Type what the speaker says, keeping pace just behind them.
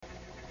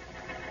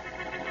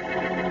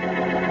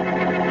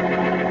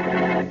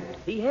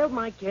hailed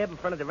my cab in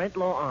front of the Rent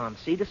Law Arms.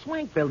 See, the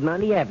swank building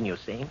on the avenue,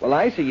 see? Well,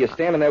 I see you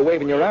standing there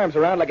waving your arms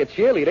around like a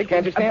cheerleader.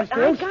 Can't you stand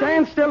still?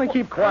 Stand still and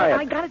keep quiet.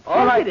 I got it.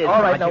 All right.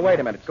 Now, wait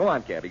a minute. Go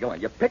on, cabby. Go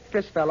on. You picked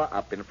this fella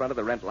up in front of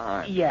the Rent Law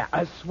Arms. Yeah,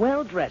 a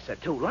swell dresser,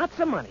 too. Lots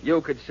of money.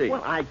 You could see.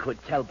 Well, I could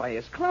tell by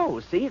his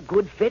clothes, see? A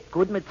good fit,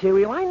 good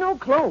material. I know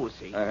clothes,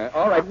 see?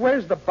 All right.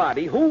 Where's the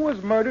body? Who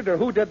was murdered or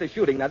who did the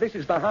shooting? Now, this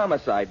is the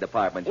homicide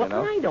department, you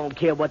know. I don't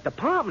care what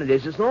department it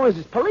is as long as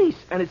it's police.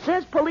 And it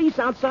says police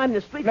outside in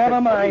the street.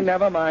 Never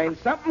mind.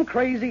 Something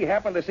crazy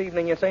happened this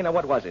evening, you say. Now,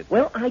 what was it?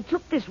 Well, I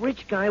took this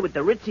rich guy with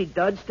the ritzy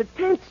duds to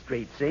 10th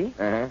Street, see?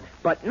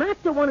 But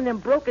not to one of them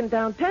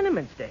broken-down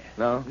tenements there.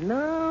 No?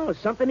 No,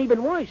 something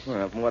even worse.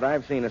 Well, from what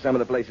I've seen of some of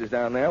the places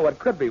down there, what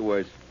could be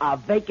worse? A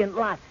vacant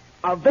lot.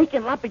 A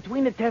vacant lot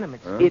between the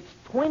tenements. It's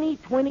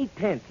 2020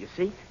 10th, you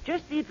see?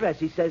 Just the address.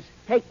 He says,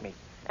 take me.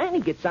 And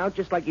he gets out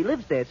just like he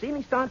lives there, see? And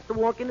he starts to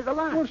walk into the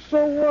lot. Well,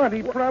 so what?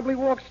 He probably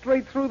walked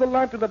straight through the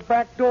lot to the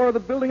back door of the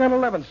building on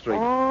 11th Street.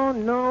 Oh,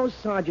 no,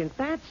 Sergeant.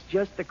 That's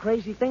just the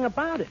crazy thing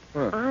about it.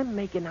 I'm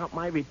making out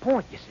my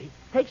report, you see.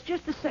 Takes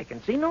just a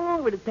second, see? No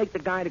longer to take the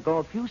guy to go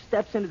a few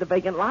steps into the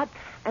vacant lot,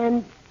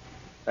 and...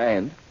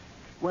 And?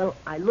 Well,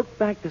 I look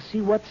back to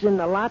see what's in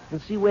the lot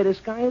and see where this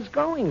guy is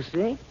going,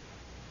 see?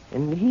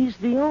 And he's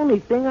the only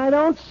thing I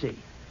don't see.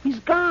 He's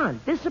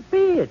gone,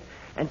 disappeared.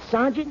 And,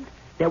 Sergeant,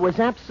 there was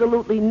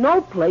absolutely no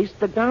place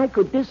the guy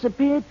could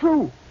disappear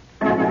to.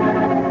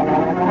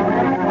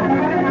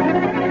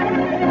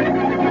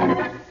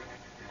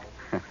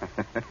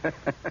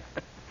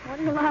 What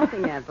are you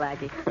laughing at,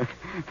 Blackie?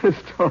 This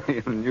story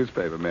in the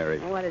newspaper, Mary.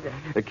 What is it?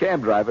 A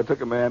cab driver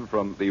took a man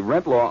from the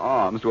Rent Law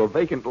Arms to a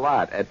vacant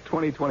lot at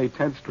 2020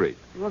 10th Street.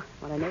 Well,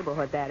 what a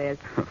neighborhood that is.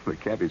 The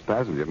cabbie's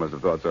passenger must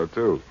have thought so,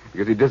 too,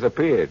 because he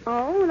disappeared.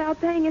 Oh, without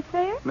paying his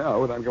fare?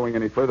 No, without going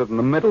any further than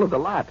the middle of the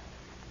lot.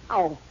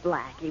 Oh,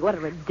 Blackie, what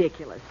a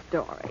ridiculous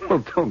story.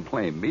 Well, don't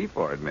blame me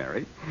for it,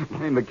 Mary.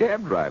 Blame the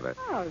cab driver.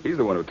 Oh. He's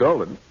the one who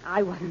told it.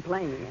 I wasn't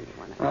blaming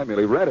anyone. I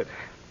merely read it.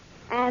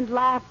 And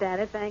laughed at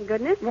it, thank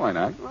goodness. Why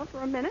not? Well, for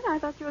a minute, I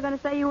thought you were going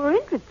to say you were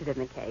interested in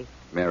the case.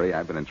 Mary,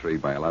 I've been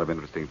intrigued by a lot of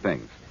interesting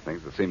things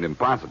that seemed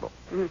impossible.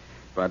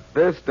 But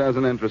this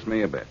doesn't interest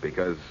me a bit,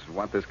 because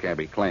what this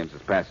cabbie claims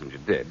his passenger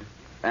did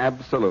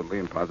absolutely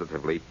and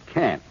positively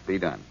can't be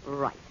done.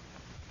 Right.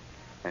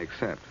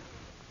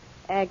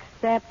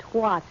 Except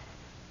what?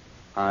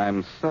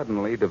 I'm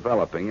suddenly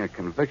developing a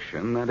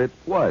conviction that it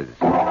was.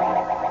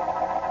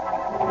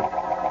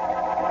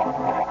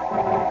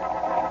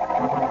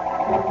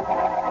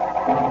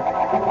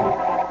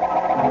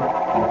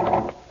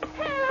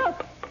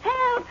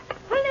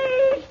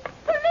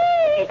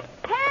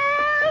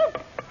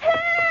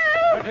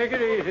 Take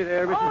it easy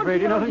there, Mrs.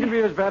 Brady. Nothing can be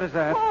as bad as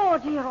that. Oh,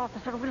 dear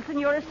Officer Wilson,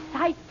 you're a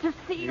sight to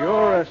see.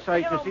 You're a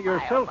sight to see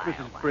yourself,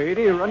 Mrs.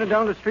 Brady. You're running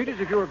down the street as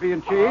if you were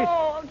being chased.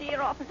 Oh,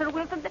 dear Officer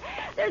Wilson,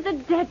 there's a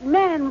dead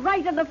man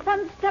right on the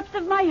front steps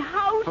of my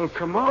house. Well,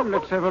 come on,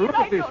 let's have a look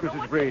at this,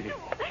 Mrs. Brady.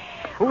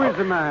 Who is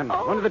the man?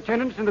 One of the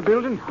tenants in the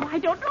building? Oh, I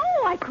don't know.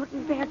 I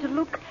couldn't bear to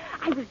look.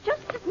 I was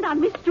just sitting on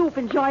my stoop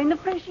enjoying the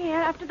fresh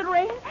air after the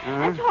rain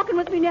and talking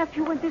with my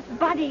nephew when this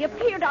body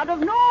appeared out of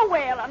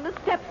nowhere on the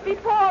steps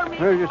before me.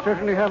 Well, you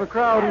certainly have a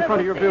crowd in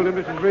front of your building,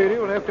 Mrs. Brady.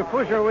 We'll have to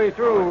push our way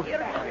through.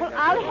 Well,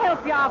 I'll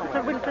help you,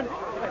 Officer Wilson.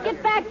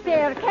 Get back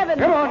there, Kevin.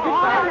 Come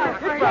on,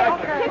 get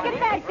back. Get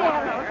back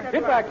there.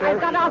 Get back there.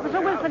 I've got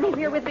Officer Wilson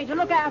here with me to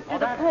look after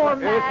the poor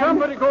man.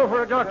 Somebody go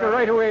for a doctor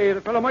right away.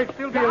 The fellow might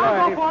still be alive.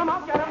 I'll go for him.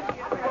 I'll get him.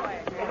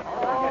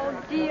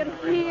 Oh, dear,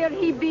 here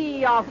he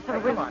be, Officer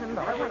Wilson.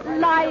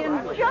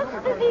 Lying just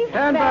as he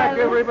Stand fell. back,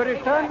 everybody.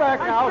 Stand back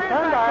now.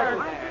 Stand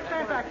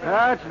back.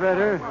 That's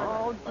better.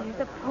 Oh, dear,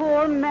 the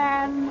poor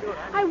man.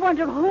 I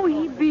wonder who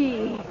he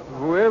be.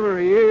 Whoever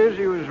he is,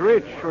 he was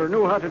rich or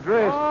knew how to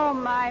dress. Oh,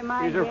 my.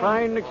 These are yes.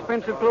 fine,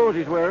 expensive clothes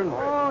he's wearing.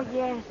 Oh,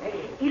 yes.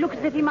 He looks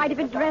as if he might have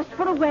been dressed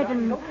for a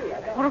wedding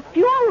or a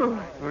funeral.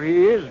 Well,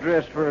 he is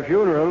dressed for a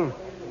funeral.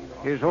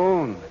 His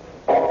own.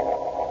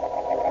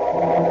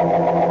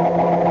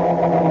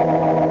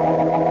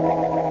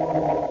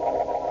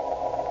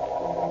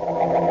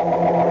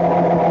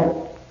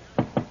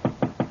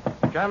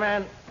 Come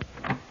in.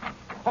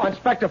 Oh,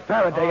 Inspector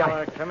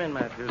Faraday, Come in,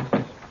 Matthews.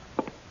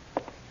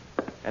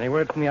 Any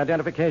word from the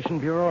Identification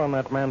Bureau on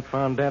that man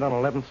found dead on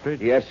 11th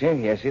Street? Yes,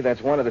 sir.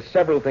 That's one of the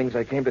several things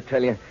I came to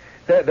tell you.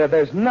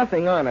 There's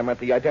nothing on him at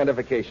the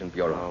Identification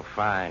Bureau. Oh,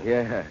 fine.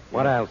 Yeah.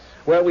 What else?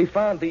 Well, we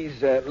found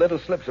these little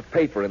slips of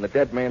paper in the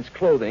dead man's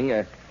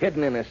clothing,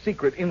 hidden in a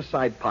secret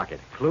inside pocket.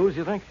 Clues,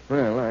 you think?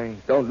 Well, I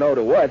don't know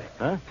to what.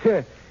 Huh?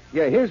 Yeah,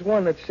 here's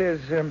one that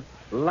says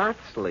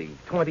Lotsley,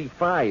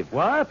 25.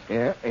 What?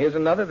 Yeah, here's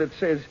another that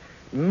says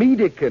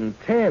Medican,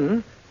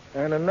 10.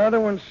 And another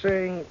one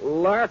saying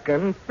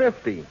Larkin,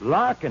 50.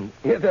 Larkin?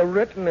 Yeah, they're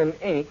written in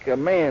ink, a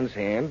man's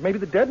hand, maybe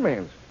the dead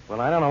man's.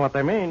 Well, I don't know what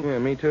they mean. Yeah,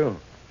 me too.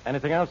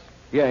 Anything else?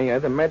 Yeah,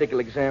 the medical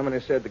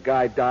examiner said the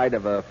guy died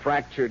of a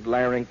fractured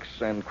larynx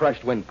and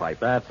crushed windpipe.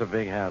 That's a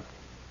big help.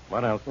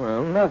 What else?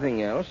 Well,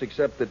 nothing else,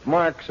 except that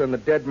marks on the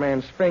dead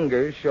man's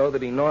fingers show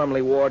that he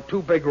normally wore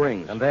 2 big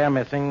rings. And they're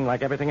missing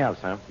like everything else,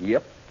 huh?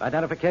 Yep.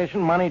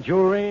 Identification, money,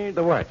 jewelry,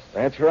 the works.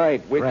 That's right,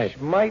 which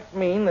Right. might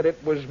mean that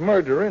it was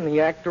murder in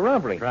the act of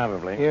robbery.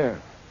 Probably. Yeah,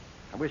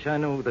 I wish I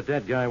knew who the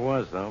dead guy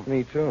was, though.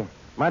 me too.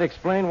 Might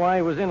explain why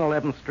he was in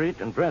 11th Street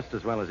and dressed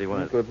as well as he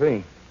was. Could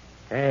be.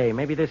 Hey,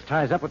 maybe this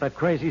ties up with that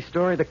crazy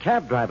story the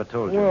cab driver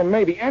told you. Well,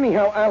 maybe.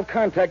 Anyhow, I'll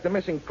contact the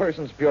Missing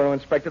Persons Bureau,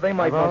 Inspector. They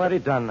might... I've already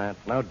done that.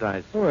 No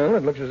dice. Well,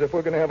 it looks as if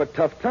we're going to have a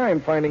tough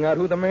time finding out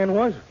who the man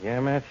was. Yeah,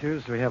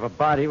 Matthews, we have a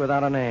body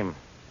without a name.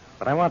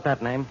 But I want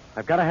that name.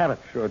 I've got to have it.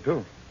 Sure,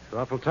 too. It's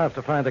awful tough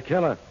to find the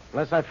killer,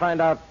 unless I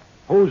find out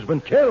who's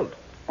been killed.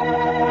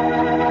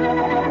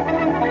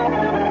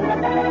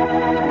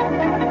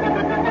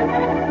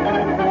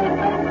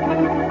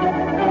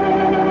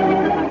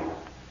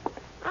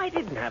 I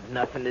didn't have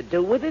nothing to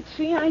do with it.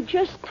 See, I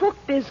just took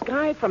this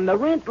guy from the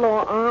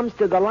Rentlaw Arms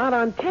to the lot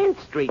on 10th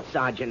Street,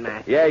 Sergeant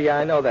Matthews. Yeah,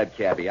 I know that,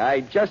 Cabby.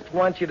 I just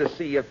want you to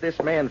see if this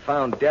man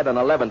found dead on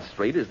 11th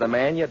Street is the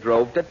man you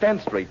drove to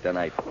 10th Street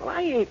tonight. Well,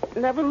 I ain't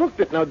never looked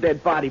at no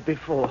dead body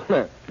before.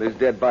 This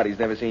dead body's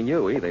never seen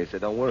you either, so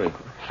don't worry.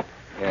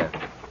 Yeah.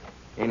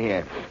 In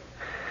here.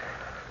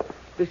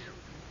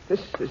 This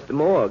is the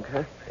morgue,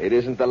 huh? It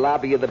isn't the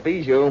lobby of the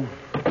Bijou.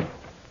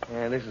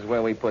 Yeah, this is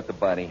where we put the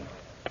body.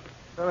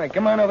 All right,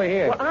 come on over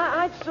here. Well,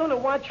 I'd sooner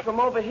watch from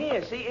over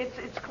here. See,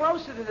 it's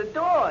closer to the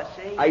door,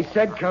 see? I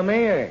said come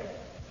here.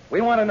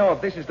 We want to know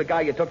if this is the guy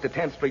you took to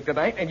 10th Street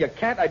tonight, and you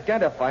can't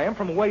identify him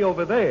from way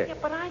over there. Yeah,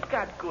 but I've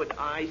got good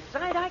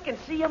eyesight. I can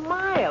see a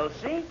mile,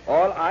 see?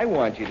 All I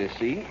want you to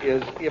see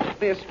is if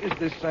this is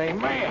the same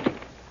man.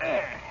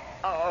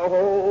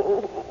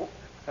 Oh.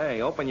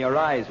 Hey, open your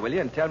eyes, will you,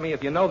 and tell me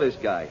if you know this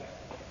guy.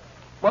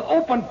 Well,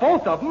 open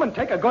both of them and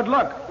take a good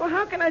look. Well,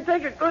 how can I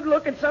take a good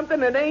look at something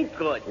that ain't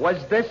good?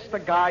 Was this the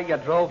guy you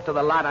drove to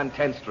the lot on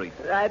 10th Street?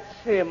 That's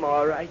him,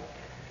 all right.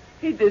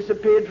 He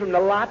disappeared from the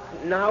lot.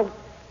 Now,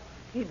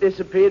 he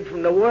disappeared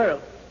from the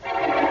world.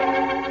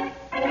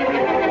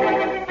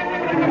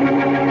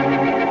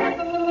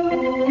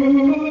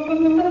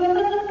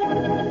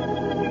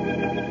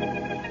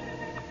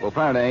 Well,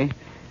 Faraday,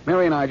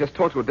 Mary and I just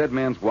talked to a dead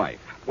man's wife.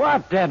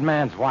 What dead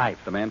man's wife?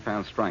 The man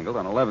found strangled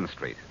on 11th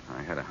Street.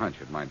 I had a hunch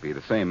it might be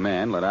the same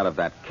man let out of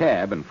that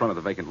cab in front of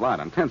the vacant lot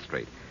on 10th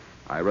Street.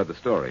 I read the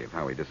story of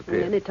how he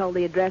disappeared. And it told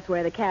the address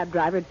where the cab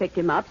driver had picked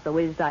him up, so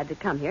we decided to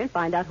come here and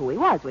find out who he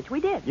was, which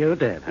we did. You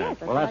did, huh? Yes,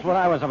 that's well, that's what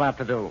I was about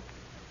to do.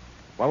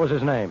 What was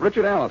his name?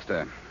 Richard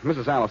Allistar.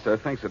 Mrs. Allistar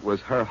thinks it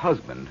was her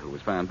husband who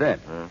was found dead.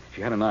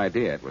 She had an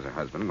idea it was her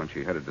husband when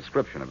she heard a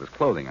description of his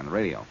clothing on the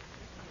radio.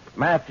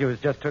 Matthews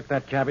just took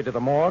that cabbie to the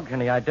morgue,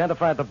 and he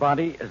identified the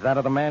body as that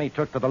of the man he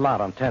took to the lot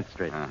on 10th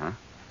Street. Uh-huh.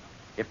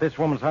 If this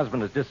woman's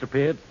husband has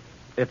disappeared,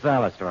 it's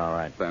Allistar, all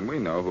right. Then we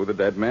know who the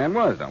dead man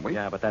was, don't we?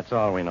 Yeah, but that's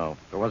all we know.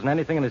 There wasn't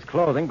anything in his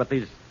clothing but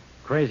these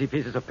crazy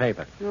pieces of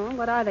paper. Oh,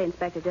 what are they,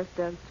 Inspector? Just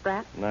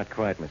scrap? Not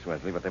quite, Miss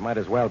Wesley, but they might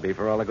as well be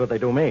for all the good they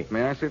do me.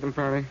 May I see them,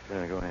 Faraday?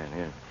 Yeah, go ahead,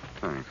 yeah.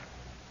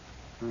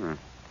 Thanks.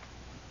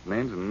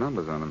 Names and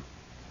numbers on them.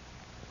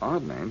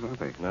 Odd names, aren't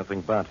they?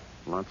 Nothing but.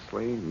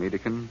 Lotsley,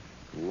 Medekin,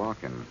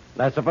 Larkin.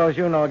 I suppose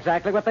you know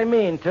exactly what they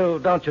mean, too,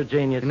 don't you,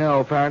 genius?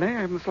 No, Faraday,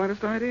 I haven't the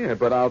slightest idea.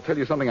 But I'll tell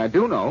you something I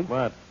do know.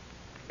 What?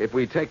 If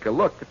we take a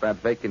look at that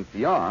vacant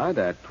yard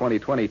at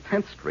 2020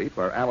 10th Street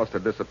where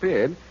Allistar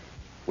disappeared,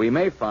 we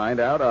may find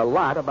out a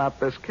lot about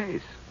this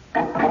case.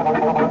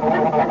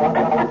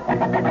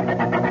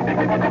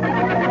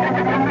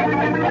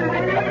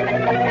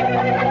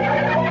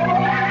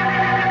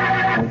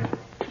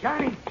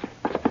 Johnny!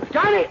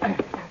 Johnny!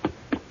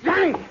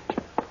 Johnny!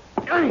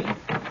 Johnny!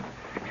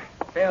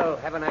 Bill,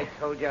 haven't I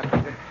told you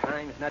 100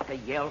 times not to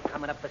yell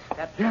coming up the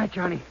steps? Yeah,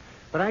 Johnny.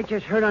 But I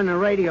just heard on the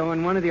radio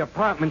in one of the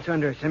apartments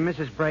under us in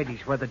Mrs.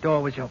 Brady's where the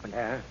door was open.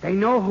 Yeah? They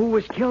know who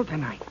was killed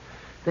tonight.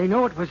 They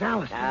know it was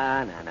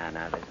Allistar.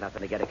 No. There's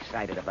nothing to get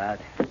excited about.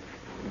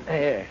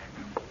 Here.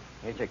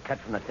 Here's your cut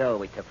from the dough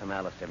we took from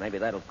Allistar. Maybe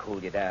that'll cool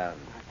you down.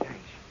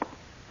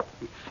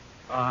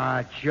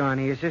 Ah,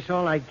 Johnny, is this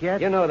all I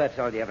get? You know that's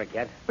all you ever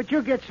get. But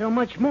you get so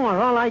much more.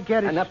 All I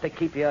get is... Enough to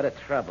keep you out of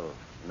trouble.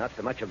 Not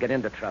so much you'll get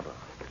into trouble.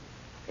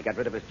 You got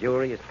rid of his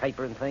jewelry, his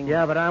paper and things?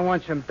 Yeah, but I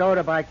want some dough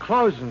to buy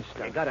clothes and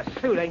stuff. You got a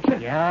suit, ain't you?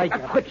 Yeah, I Now,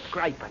 got quit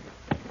scraping.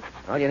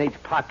 All you need's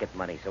pocket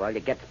money, so all you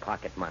get's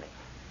pocket money.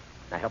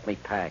 Now help me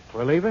pack.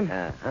 We're leaving?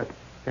 Uh-huh.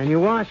 And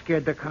you are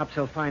scared the cops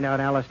will find out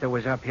Allistar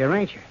was up here,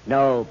 ain't you?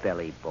 No,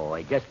 Billy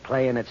boy. Just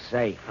playing it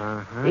safe.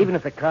 Uh-huh. Even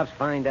if the cops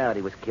find out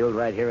he was killed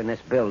right here in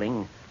this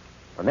building,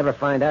 they'll never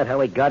find out how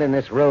he got in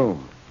this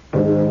room.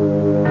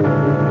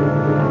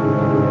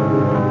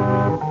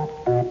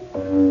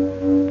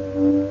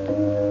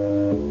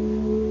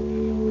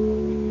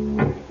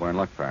 We're in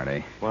luck,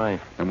 Faraday. Why?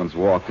 No one's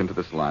walked into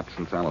this lot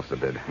since Allistar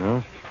did.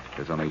 No?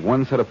 There's only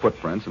one set of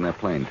footprints, and they're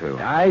plain, too.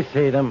 I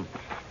see them.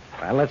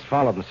 Well, let's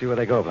follow them, see where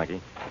they go,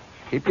 Blackie.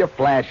 Keep your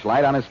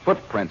flashlight on his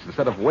footprints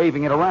instead of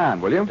waving it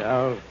around, will you?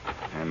 Oh,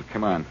 And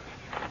come on.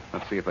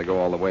 Let's see if they go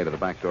all the way to the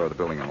back door of the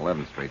building on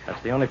 11th Street.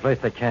 that's the only place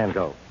they can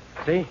go.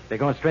 See? They're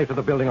going straight for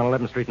the building on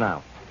 11th Street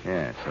now.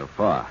 Yeah, so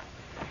far.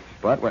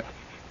 But what?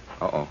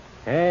 Uh-oh.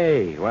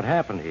 Hey, what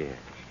happened here?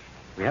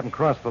 We haven't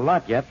crossed the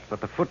lot yet,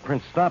 but the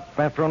footprints stopped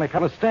after only a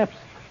couple of steps.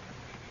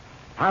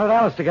 How did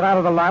Allistar get out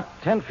of the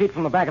lot 10 feet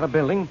from the back of the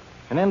building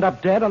and end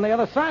up dead on the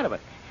other side of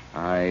it?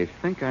 I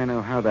think I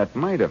know how that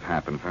might have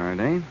happened,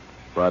 Faraday.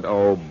 But,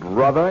 oh,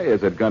 brother,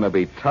 is it going to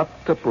be tough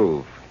to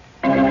prove.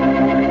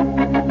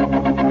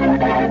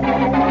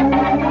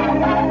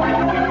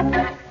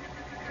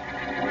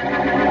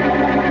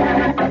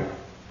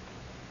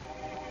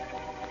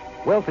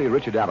 Wealthy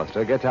Richard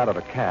Allistar gets out of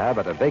a cab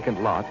at a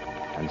vacant lot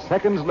and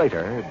seconds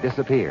later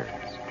disappears.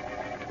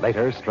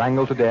 Later,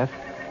 strangled to death,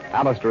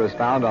 Allistar is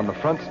found on the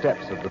front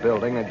steps of the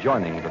building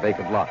adjoining the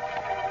vacant lot.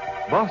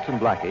 Boston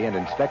Blackie and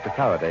Inspector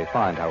Faraday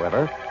find,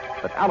 however,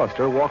 that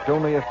Allistar walked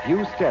only a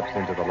few steps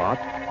into the lot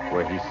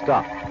where he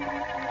stopped.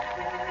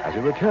 As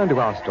we return to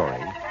our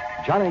story,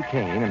 Johnny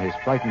Kane and his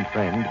frightened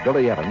friend,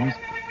 Billy Evans,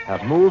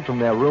 have moved from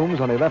their rooms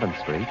on 11th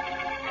Street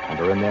and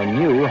are in their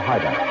new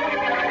hideout.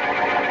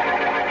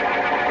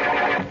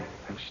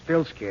 I'm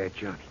still scared,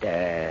 Johnny.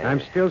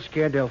 I'm still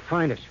scared they'll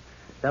find us.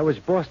 That was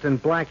Boston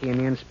Blackie and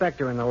the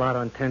inspector in the lot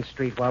on 10th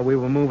Street while we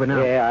were moving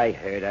out. Yeah, I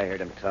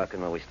heard him talking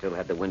while we still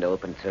had the window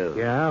open, too.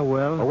 Yeah,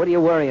 well... Well, what are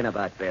you worrying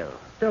about, Bill?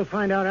 They'll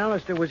find out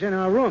Allistar was in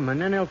our room,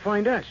 and then they'll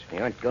find us. They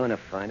aren't going to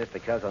find us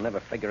because they'll never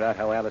figure out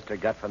how Allistar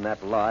got from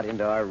that lot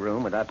into our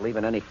room without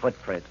leaving any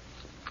footprints.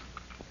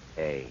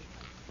 Hey,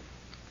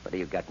 what do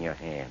you got in your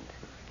hand?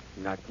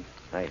 Nothing.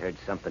 I heard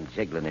something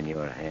jiggling in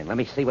your hand. Let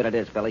me see what it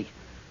is, Billy.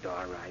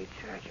 All right.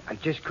 I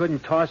just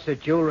couldn't toss the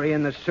jewelry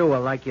in the sewer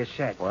like you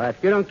said. What?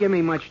 You don't give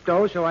me much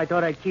dough, so I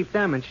thought I'd keep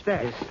them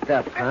instead. His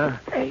stuff, huh?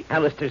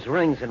 Allistar's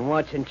rings and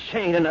watch and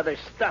chain and other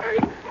stuff.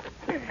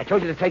 I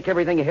told you to take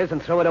everything of his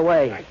and throw it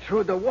away. I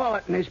threw the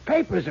wallet and his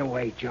papers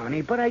away,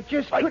 Johnny, but I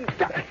just couldn't...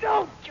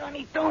 No,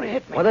 Johnny, don't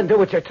hit me. Well, then do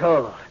what you're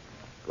told.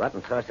 Go out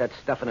and toss that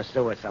stuff in a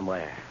sewer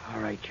somewhere.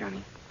 All right,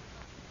 Johnny.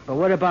 But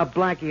what about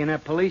Blackie and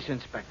that police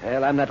inspector?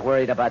 Well, I'm not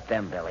worried about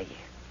them, Billy.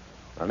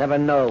 I'll never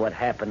know what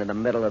happened in the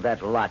middle of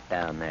that lot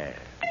down there.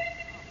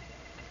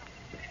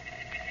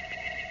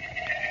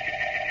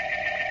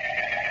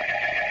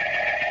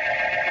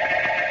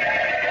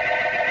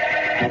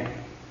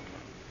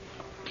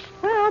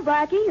 Well,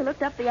 Blackie, you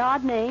looked up the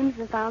odd names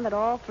and found that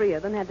all three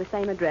of them had the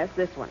same address,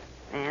 this one.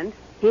 And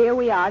here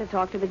we are to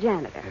talk to the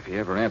janitor. If he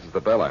ever answers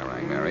the bell I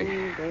rang, Mary.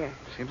 Oh, dear.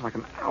 Seems like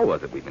an hour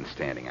that we've been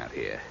standing out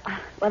here.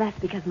 Well, that's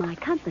because my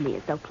company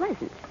is so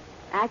pleasant.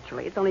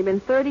 Actually, it's only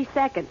been 30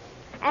 seconds.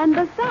 And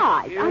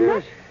besides, I'm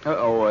not...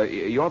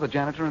 You're the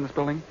janitor in this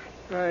building?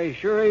 I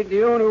sure ain't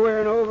the owner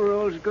wearing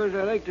overalls because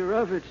I like to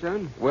rough it,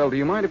 son. Well, do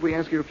you mind if we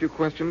ask you a few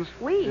questions?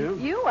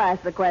 You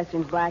ask the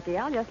questions, Blackie.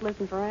 I'll just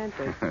listen for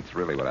answers. That's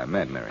really what I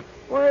meant, Mary.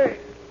 Why,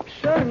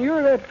 son,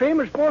 you're that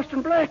famous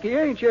Boston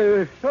Blackie, ain't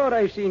you? Thought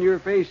I seen your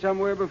face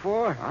somewhere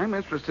before. I'm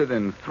interested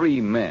in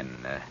three men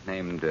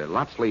named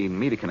Lotsley,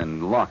 Medekin,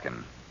 and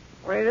Larkin.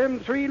 Why, them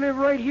three live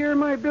right here in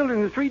my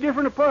building in 3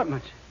 different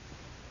apartments.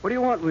 What do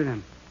you want with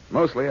them?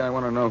 Mostly, I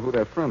want to know who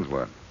their friends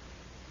were.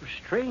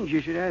 Strange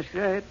you should ask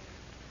that.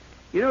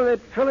 You know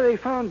that fella they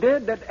found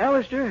dead, that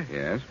Allistar?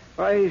 Yes?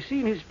 I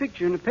seen his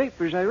picture in the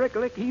papers. I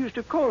recollect he used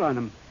to call on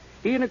him.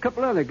 He and a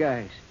couple other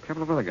guys. A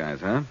couple of other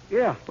guys, huh?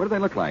 Yeah. What do they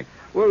look like?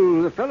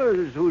 Well, the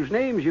fellows whose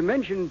names you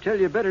mentioned tell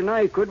you better than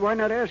I could. Why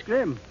not ask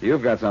them?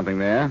 You've got something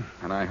there,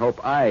 and I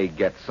hope I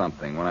get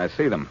something when I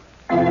see them.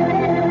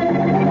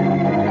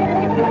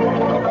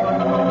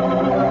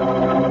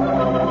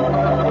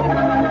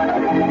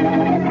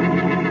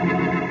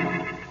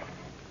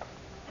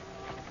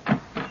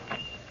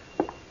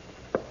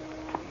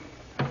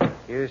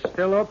 You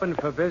still open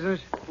for business?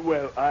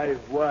 Well, I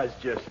was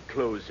just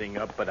closing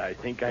up, but I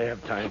think I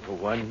have time for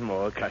one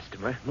more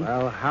customer.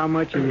 Well, how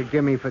much will you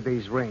give me for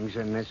these rings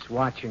and this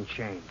watch and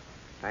chain?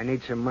 I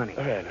need some money.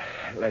 Well,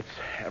 let's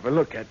have a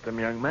look at them,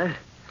 young man.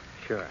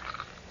 Sure.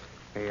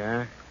 Here you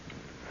are.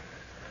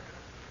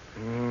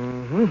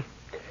 Mm-hmm.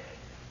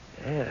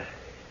 Yeah.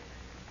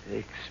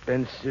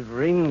 Expensive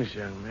rings,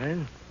 young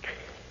man.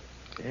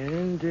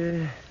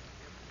 And,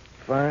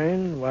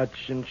 fine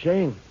watch and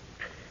chain.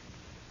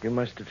 You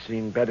must have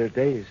seen better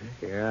days,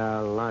 eh?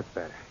 Yeah, a lot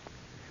better.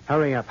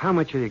 Hurry up. How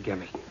much will you give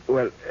me?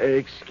 Well,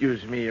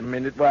 excuse me a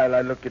minute while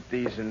I look at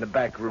these in the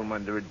back room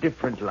under a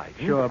different light.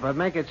 Sure, but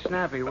make it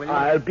snappy, will you?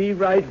 I'll be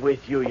right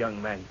with you,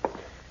 young man.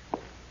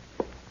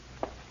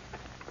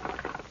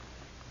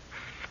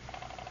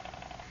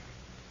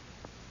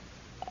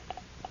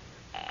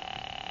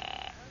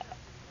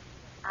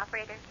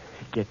 Operator?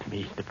 Get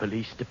me the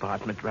police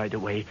department right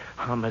away.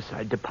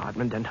 Homicide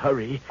department, and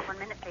hurry. 1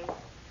 minute, please.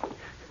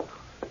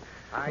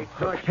 I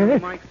thought you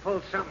might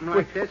pull something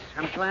like this.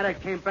 I'm glad I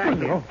came back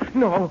here.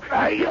 No.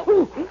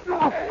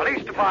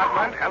 Police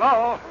department,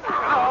 hello?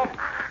 Hello?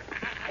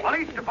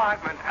 Police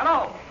department,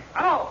 hello?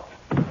 Hello?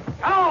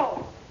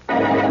 Hello?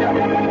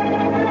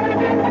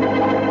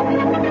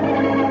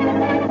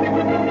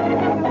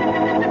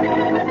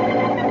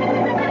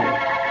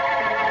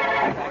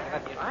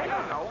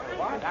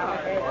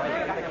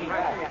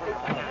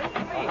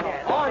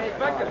 Oh,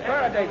 Inspector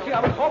Faraday, gee, I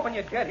was hoping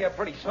hoping you'd get here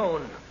pretty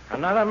soon.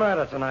 Another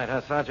murder tonight,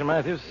 huh, Sergeant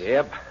Matthews?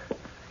 Yep.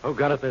 Who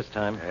got it this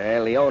time?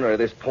 Well, the owner of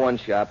this pawn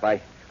shop,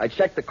 I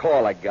checked the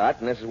call I got,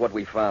 and this is what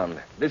we found.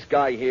 This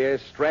guy here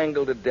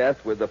strangled to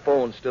death with the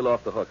phone still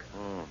off the hook.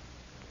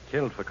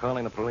 Killed for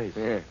calling the police.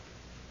 Yeah.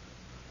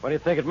 What do you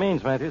think it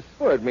means, Matthews?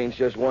 Well, it means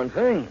just one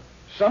thing.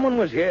 Someone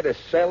was here to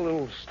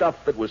sell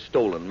stuff that was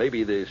stolen,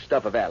 maybe the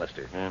stuff of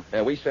Allistar. Yeah.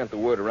 And we sent the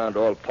word around to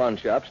all pawn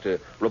shops to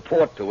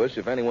report to us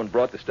if anyone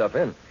brought the stuff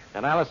in.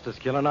 And Allistar's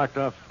killer knocked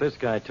off this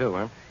guy, too,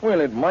 huh? Well,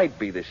 it might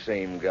be the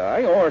same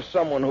guy or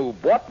someone who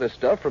bought the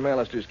stuff from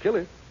Allistar's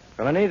killer.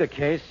 Well, in either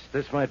case,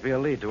 this might be a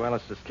lead to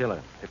Allistar's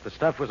killer. If the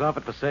stuff was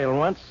offered for sale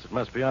once, it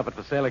must be offered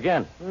for sale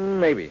again.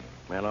 Maybe.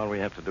 Well, all we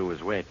have to do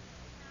is wait.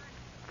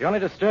 The only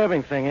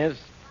disturbing thing is,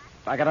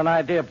 I got an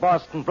idea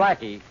Boston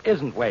Blackie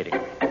isn't waiting.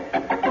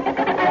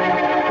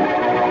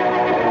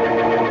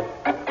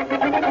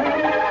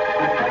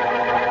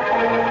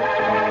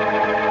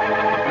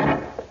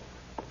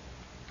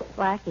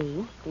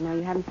 Blackie, you know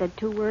you haven't said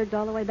 2 words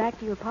all the way back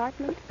to your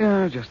apartment? Yeah,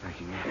 I was just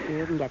thinking. You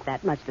didn't get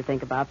that much to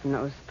think about from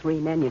those 3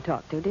 men you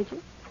talked to, did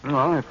you?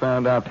 Well, I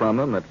found out from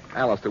them that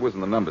Allistar was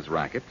in the numbers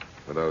racket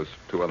with those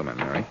 2 other men,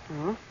 Mary.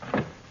 Oh?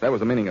 That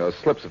was the meaning of those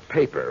slips of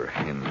paper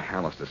in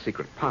Allistar's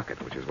secret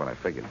pocket, which is what I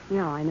figured.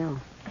 Yeah, I know.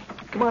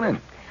 Come on in.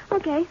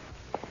 Okay.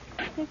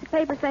 Here's a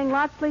paper saying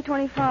Lotsley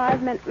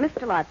 25 meant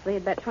Mr. Lotsley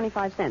had bet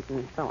 25 cents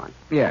and so on.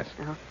 Yes.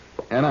 Uh-huh.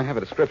 And I have a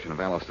description of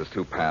Allistar's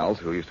 2 pals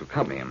who used to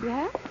accompany him.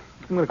 Yeah?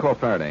 I'm going to call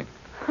Faraday.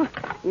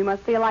 You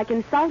must feel like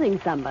insulting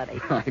somebody.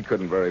 I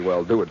couldn't very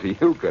well do it to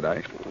you, could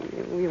I?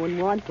 You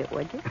wouldn't want to,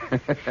 would you?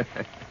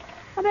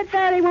 I bet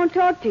Faraday won't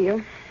talk to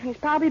you. He's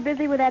probably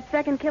busy with that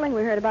second killing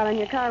we heard about on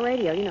your car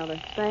radio. You know, the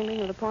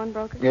strangling of the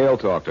pawnbroker. Yeah, he'll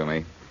talk to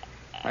me.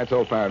 I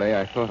told Faraday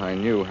I thought I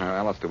knew how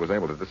Allistar was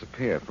able to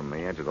disappear from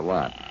the edge of the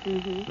lot.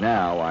 Mm-hmm.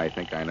 Now I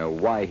think I know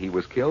why he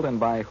was killed and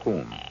by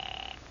whom.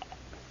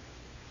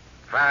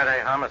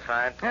 Faraday,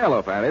 homicide.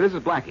 Hello, Faraday. This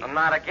is Blackie.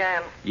 Not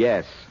again.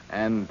 Yes,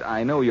 and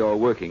I know you're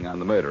working on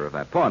the murder of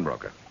that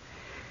pawnbroker.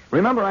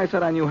 Remember I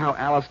said I knew how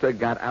Allistar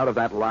got out of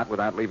that lot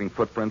without leaving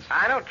footprints?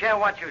 I don't care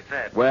what you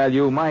said. Well,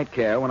 you might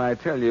care when I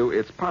tell you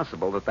it's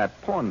possible that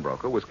that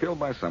pawnbroker was killed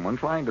by someone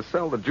trying to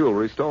sell the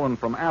jewelry stolen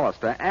from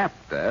Allistar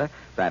after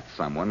that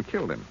someone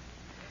killed him.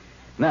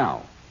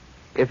 Now,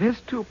 if his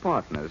 2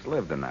 partners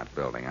lived in that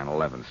building on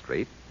 11th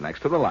Street,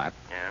 next to the lot,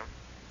 Yeah?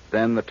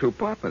 then the 2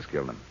 partners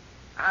killed him.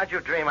 How'd you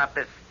dream up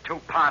this 2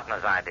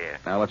 partners idea?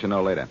 I'll let you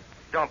know later.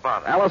 Don't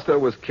bother. Allistar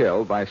was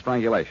killed by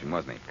strangulation,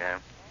 wasn't he? Yeah?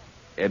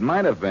 It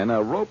might have been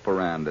a rope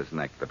around his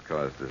neck that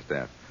caused his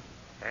death.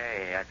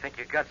 Hey, I think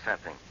you got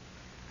something.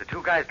 The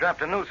 2 guys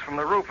dropped a noose from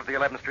the roof of the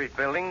 11th Street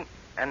building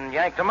and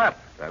yanked him up.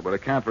 That would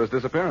account for his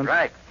disappearance.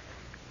 Right.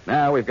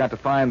 Now we've got to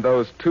find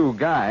those 2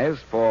 guys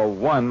for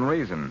one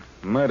reason: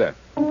 murder.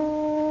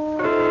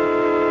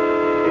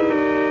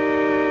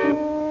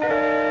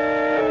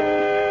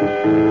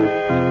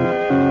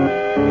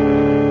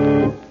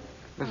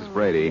 Mrs.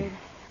 Brady,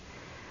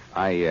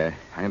 I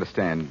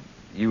understand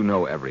you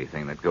know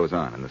everything that goes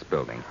on in this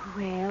building.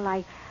 Well,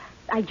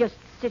 I just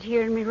sit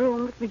here in my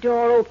room with my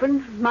door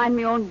open, mind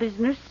my own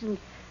business, and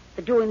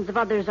the doings of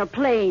others are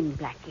plain,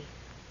 Blackie.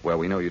 Well,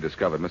 we know you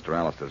discovered Mr.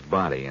 Allistar's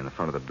body in the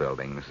front of the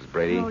building, Mrs.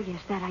 Brady. Oh,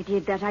 yes, that I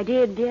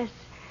did, yes.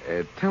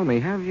 Tell me,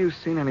 have you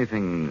seen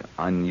anything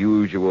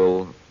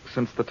unusual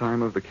since the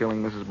time of the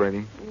killing, Mrs.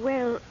 Brady?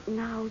 Well,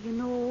 now, you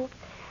know,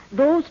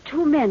 those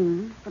 2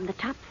 men from the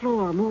top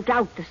floor moved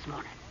out this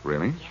morning.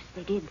 Really? Yes,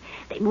 they did.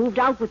 They moved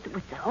out with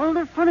all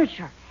their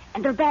furniture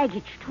and their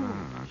baggage, too.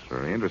 Oh, that's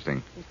very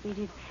interesting. Yes, they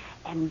did.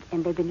 And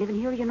they've been living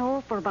here, you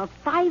know, for about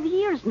 5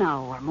 years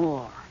now or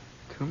more.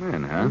 2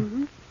 men, huh?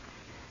 Mm-hmm.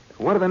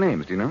 What are their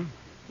names, do you know?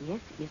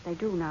 Yes, I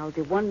do now.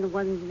 The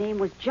one's name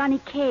was Johnny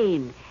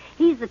Kane.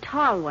 He's the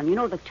tall one, you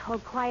know, the tall,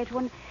 quiet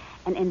one.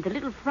 And the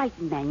little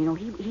frightened man, you know,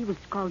 he was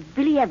called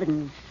Billy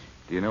Evans.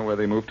 Do you know where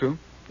they moved to?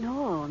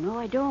 No,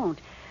 I don't.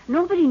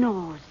 Nobody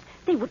knows.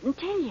 They wouldn't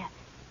tell you.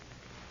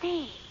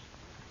 Say,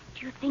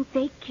 do you think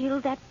they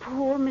killed that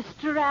poor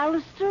Mr.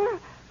 Allistar?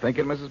 Think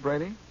it, Mrs.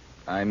 Brady?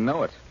 I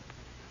know it.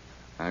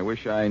 I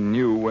wish I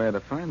knew where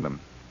to find them.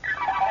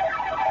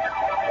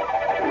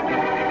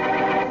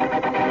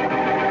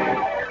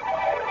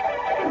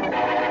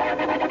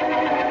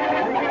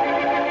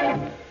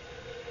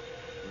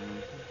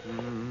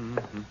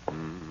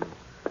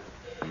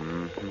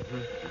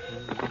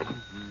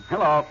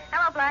 Hello.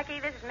 Hello,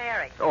 Blackie. This is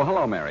Mary. Oh,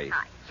 hello, Mary.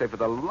 Hi. Say, for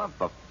the love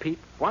of Pete,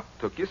 what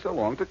took you so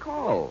long to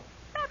call?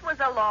 That was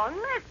a long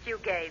list you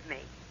gave me.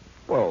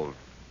 Well,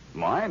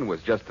 mine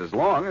was just as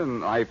long,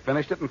 and I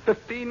finished it in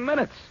 15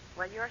 minutes.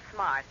 Well, you're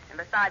smart. And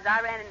besides,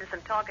 I ran into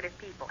some talkative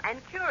people,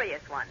 and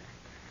curious ones.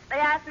 They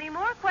asked me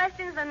more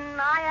questions than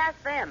I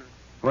asked them.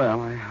 Well,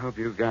 I hope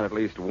you got at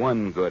least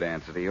one good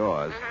answer to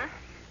yours.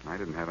 Mm-hmm. I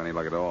didn't have any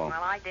luck at all.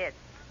 Well, I did.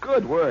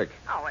 Good work.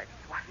 Oh, it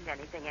wasn't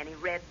anything any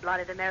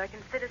red-blooded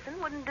American citizen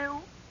wouldn't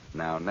do.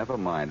 Now, never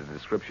mind a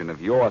description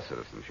of your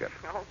citizenship.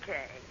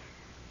 Okay.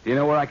 Do you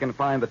know where I can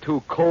find the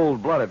 2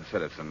 cold-blooded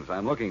citizens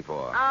I'm looking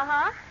for?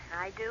 Uh-huh.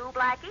 I do,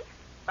 Blackie.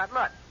 But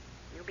look,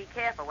 you be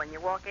careful when you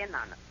walk in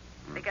on them.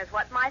 Because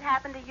what might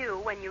happen to you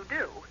when you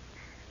do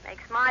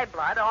makes my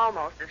blood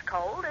almost as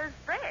cold as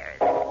theirs.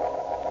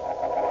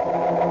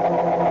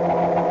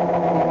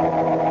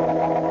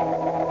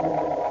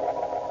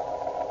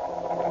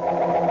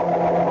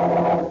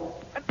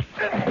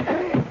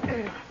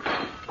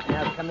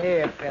 Now, come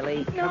here,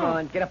 Billy. No. Come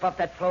on, get up off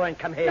that floor and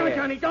come here. No,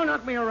 Johnny, don't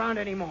knock me around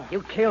anymore.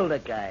 You killed a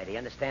guy. Do you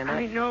understand that?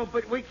 I know,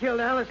 but we killed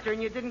Allistar,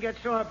 and you didn't get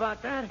sore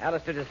about that.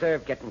 Allistar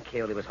deserved getting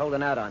killed. He was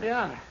holding out on us.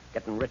 Yeah.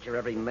 Getting richer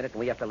every minute,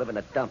 and we have to live in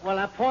a dump. Well,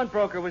 that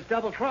pawnbroker was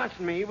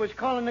double-crossing me. He was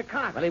calling the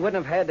cops. Well, he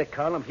wouldn't have had to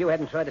call him if you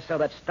hadn't tried to sell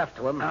that stuff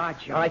to him. Ah,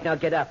 Johnny. All right, now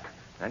get up.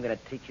 I'm going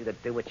to teach you to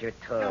do what you're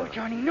told. No,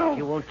 Johnny, no. If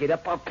you won't get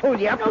up, I'll pull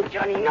you up. No,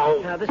 Johnny,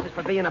 no. Now, this is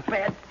for being a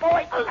bad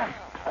boy.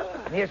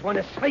 And here's one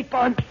to sleep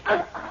on.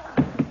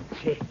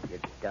 Gee, you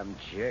dumb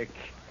jerk.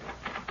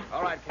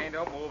 All right, Kane,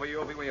 don't move or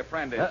you'll be where your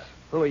friend is.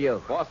 Who are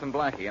you? Boston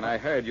Blackie, and I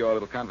heard your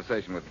little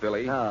conversation with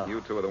Billy. Oh. You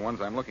two are the ones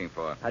I'm looking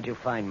for. How'd you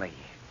find me?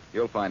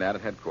 You'll find out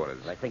at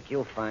headquarters. Well, I think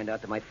you'll find out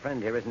that my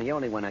friend here isn't the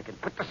only one I can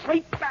put to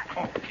sleep.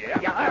 Oh,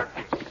 yeah? You are.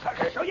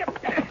 So you...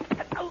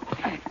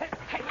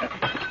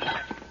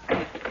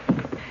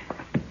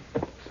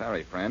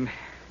 Sorry, friend.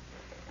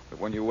 But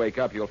when you wake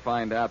up, you'll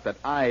find out that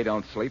I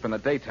don't sleep in the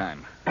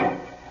daytime.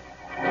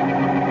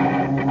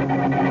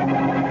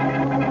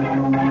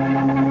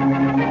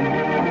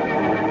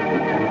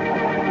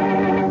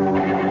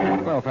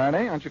 Well,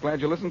 Faraday, aren't you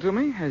glad you listened to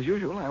me? As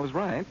usual, I was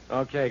right.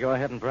 Okay, go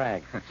ahead and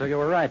brag. So you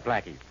were right,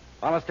 Blackie.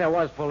 Allistar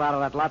was pulled out of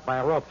that lot by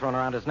a rope thrown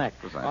around his neck.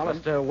 Precisely.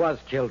 Allistar was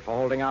killed for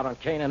holding out on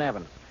Kane and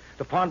Evans.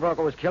 The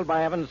pawnbroker was killed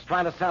by Evans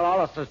trying to sell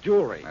Allistar's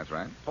jewelry. That's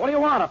right. So what do you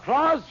want,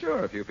 applause?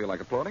 Sure, if you feel like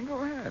applauding, go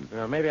ahead.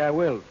 Maybe I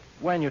will.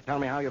 When you tell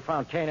me how you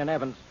found Kane and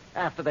Evans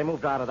after they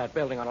moved out of that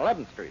building on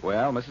 11th Street.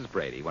 Well, Mrs.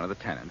 Brady, one of the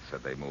tenants,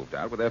 said they moved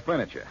out with their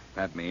furniture.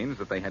 That means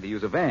that they had to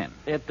use a van.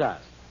 It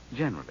does.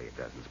 Generally, it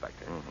does,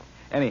 Inspector.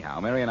 Anyhow,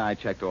 Mary and I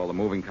checked all the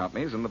moving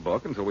companies in the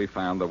book until we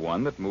found the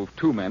one that moved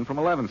two men from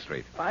 11th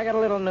Street. I got a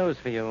little news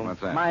for you.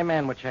 What's that? My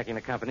men were checking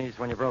the companies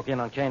when you broke in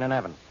on Kane and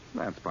Evans.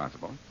 That's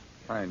possible.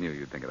 I knew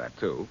you'd think of that,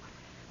 too.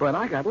 But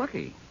I got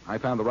lucky. I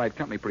found the right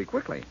company pretty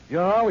quickly.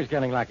 You're always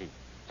getting lucky.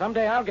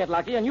 Someday I'll get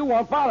lucky and you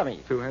won't bother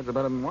me. Two heads are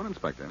better than one,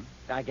 Inspector.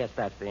 I guess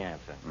that's the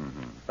answer.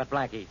 Mm-hmm. But,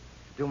 Blackie,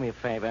 do me a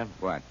favor.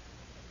 What?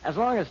 As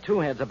long as two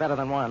heads are better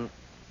than one,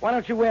 why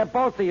don't you wear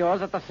both of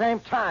yours at the same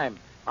time?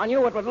 On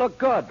you it would look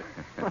good.